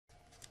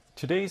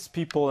Today's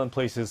People and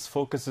Places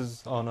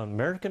focuses on an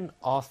American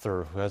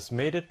author who has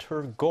made it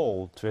her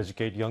goal to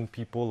educate young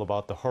people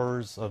about the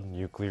horrors of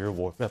nuclear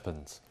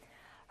weapons.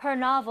 Her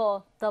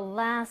novel, The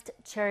Last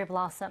Cherry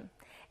Blossom,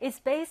 is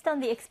based on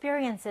the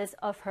experiences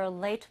of her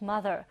late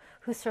mother,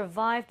 who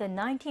survived the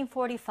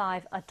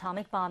 1945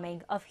 atomic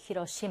bombing of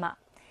Hiroshima.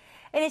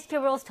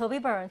 NHK World's Toby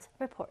Burns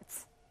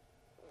reports.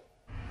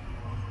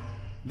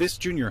 This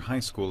junior high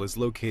school is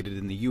located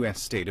in the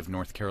U.S. state of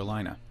North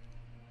Carolina.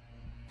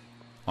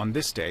 On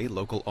this day,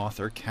 local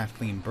author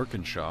Kathleen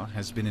Burkinshaw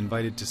has been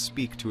invited to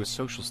speak to a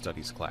social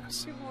studies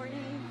class. Good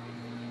morning.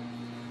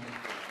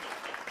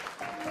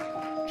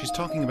 She's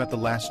talking about The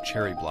Last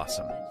Cherry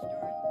Blossom,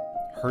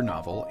 her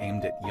novel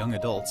aimed at young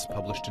adults,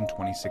 published in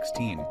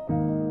 2016.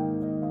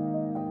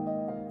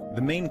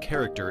 The main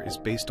character is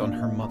based on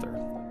her mother,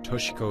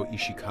 Toshiko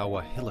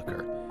Ishikawa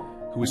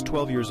Hilliker, who was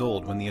 12 years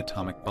old when the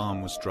atomic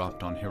bomb was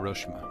dropped on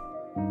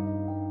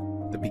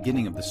Hiroshima. The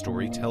beginning of the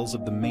story tells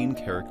of the main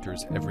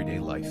character's everyday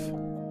life.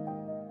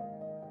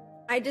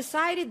 I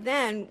decided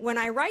then, when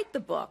I write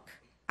the book,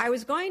 I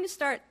was going to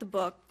start the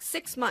book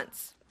 6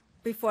 months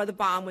before the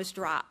bomb was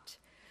dropped,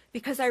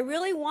 because I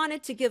really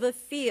wanted to give a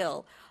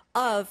feel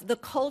of the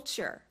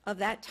culture of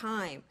that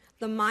time,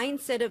 the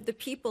mindset of the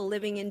people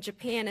living in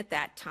Japan at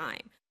that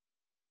time.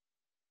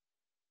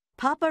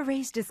 Papa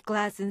raised his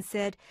glass and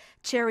said,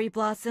 "Cherry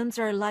blossoms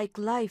are like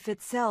life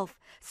itself,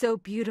 so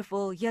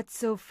beautiful yet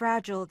so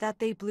fragile that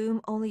they bloom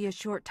only a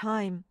short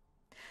time.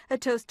 A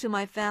toast to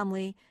my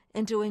family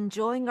and to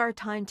enjoying our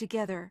time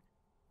together.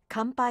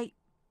 Kanpai."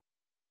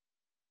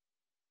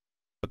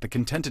 But the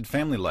contented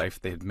family life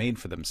they had made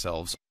for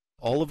themselves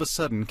all of a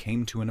sudden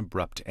came to an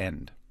abrupt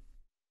end.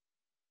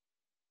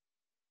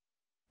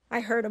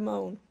 I heard a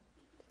moan.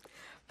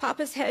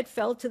 Papa's head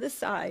fell to the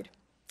side,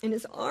 and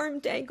his arm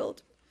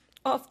dangled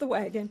off the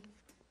wagon.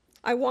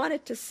 I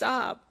wanted to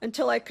sob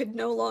until I could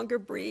no longer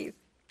breathe,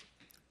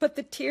 but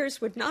the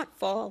tears would not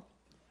fall.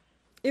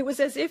 It was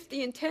as if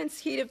the intense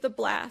heat of the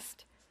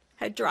blast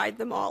had dried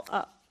them all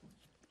up.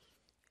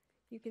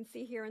 You can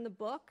see here in the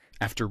book.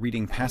 After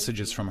reading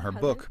passages from her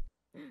book,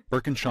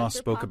 Burkinshaw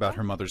spoke about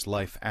her mother's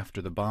life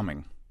after the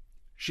bombing.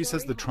 She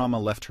says the trauma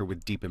left her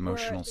with deep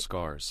emotional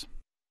scars.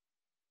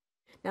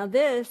 Now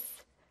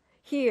this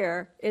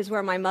here is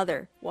where my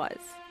mother was.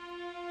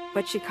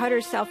 But she cut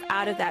herself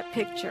out of that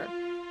picture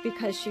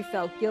because she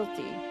felt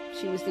guilty.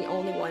 She was the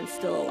only one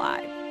still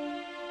alive.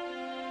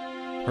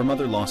 Her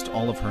mother lost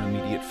all of her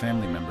immediate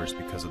family members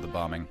because of the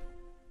bombing.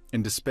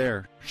 In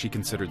despair, she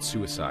considered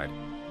suicide.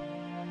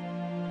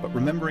 But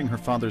remembering her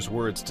father's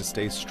words to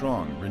stay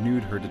strong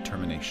renewed her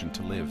determination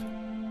to live.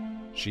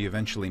 She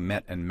eventually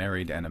met and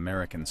married an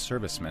American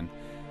serviceman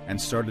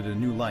and started a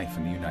new life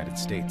in the United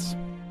States.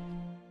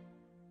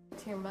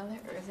 To your mother,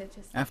 or is it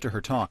just... After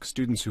her talk,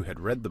 students who had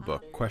read the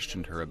book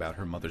questioned her about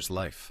her mother's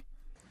life.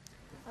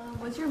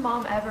 Was your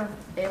mom ever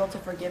able to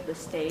forgive the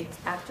state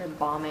after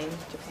bombing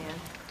Japan?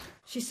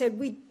 She said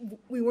we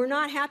were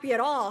not happy at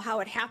all how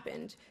it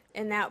happened,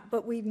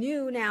 but we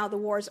knew now the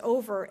war's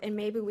over and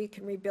maybe we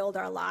can rebuild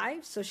our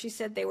lives. So she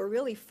said they were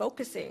really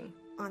focusing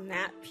on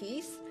that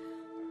piece.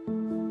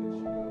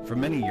 For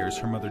many years,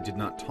 her mother did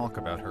not talk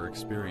about her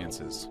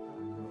experiences,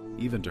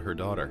 even to her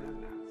daughter.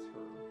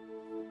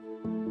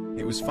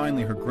 It was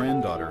finally her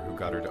granddaughter who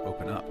got her to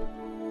open up.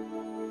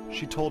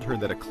 She told her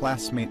that a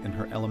classmate in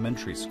her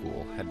elementary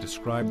school had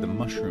described the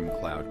mushroom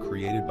cloud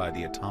created by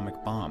the atomic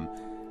bomb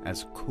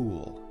as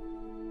cool.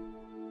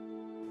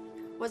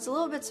 Was a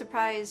little bit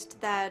surprised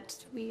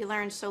that we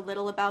learned so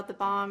little about the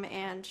bomb,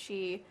 and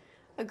she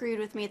agreed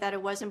with me that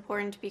it was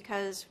important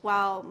because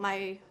while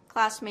my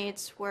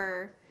classmates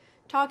were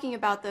talking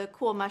about the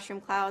cool mushroom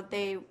cloud,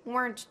 they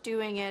weren't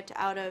doing it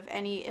out of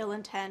any ill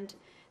intent.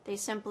 They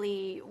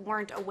simply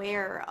weren't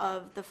aware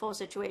of the full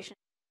situation.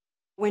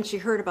 When she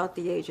heard about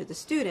the age of the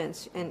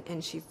students,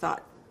 and she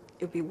thought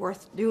it would be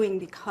worth doing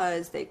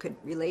because they could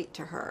relate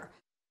to her.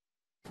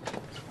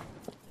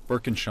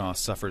 Burkinshaw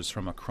suffers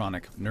from a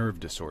chronic nerve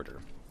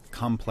disorder,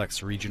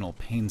 complex regional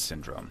pain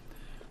syndrome.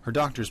 Her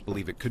doctors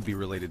believe it could be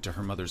related to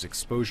her mother's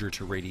exposure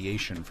to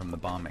radiation from the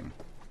bombing.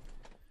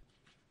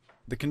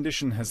 The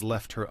condition has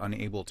left her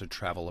unable to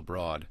travel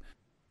abroad,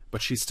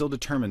 but she's still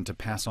determined to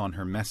pass on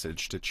her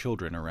message to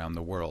children around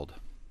the world.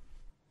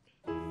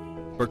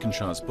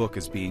 Burkinshaw's book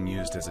is being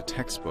used as a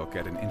textbook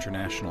at an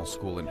international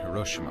school in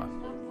Hiroshima.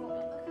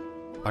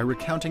 By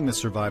recounting the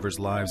survivors'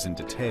 lives in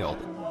detail,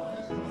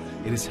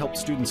 it has helped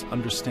students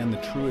understand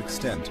the true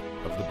extent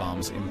of the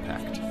bomb's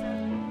impact.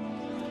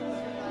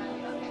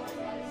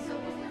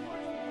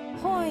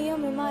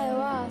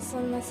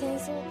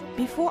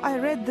 Before I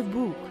read the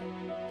book,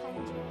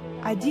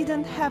 I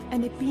didn't have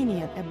an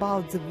opinion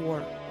about the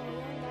war.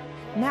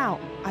 Now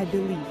I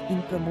believe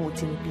in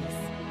promoting peace.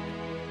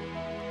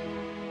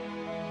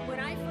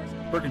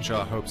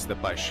 Burkinshaw hopes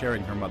that by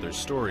sharing her mother's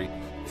story,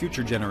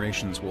 future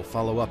generations will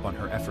follow up on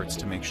her efforts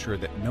to make sure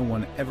that no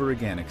one ever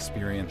again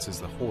experiences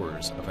the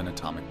horrors of an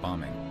atomic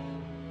bombing.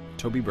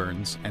 Toby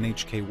Burns,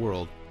 NHK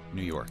World,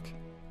 New York.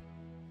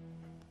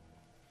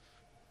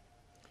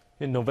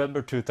 In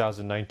November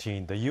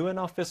 2019, the UN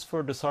Office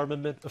for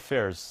Disarmament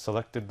Affairs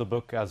selected the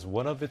book as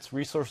one of its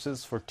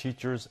resources for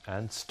teachers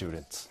and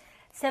students.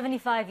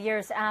 75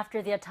 years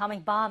after the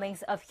atomic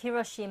bombings of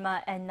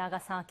Hiroshima and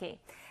Nagasaki,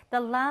 The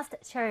Last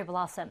Cherry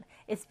Blossom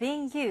is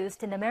being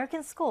used in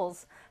American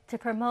schools to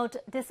promote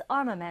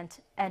disarmament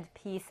and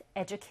peace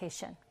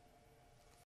education.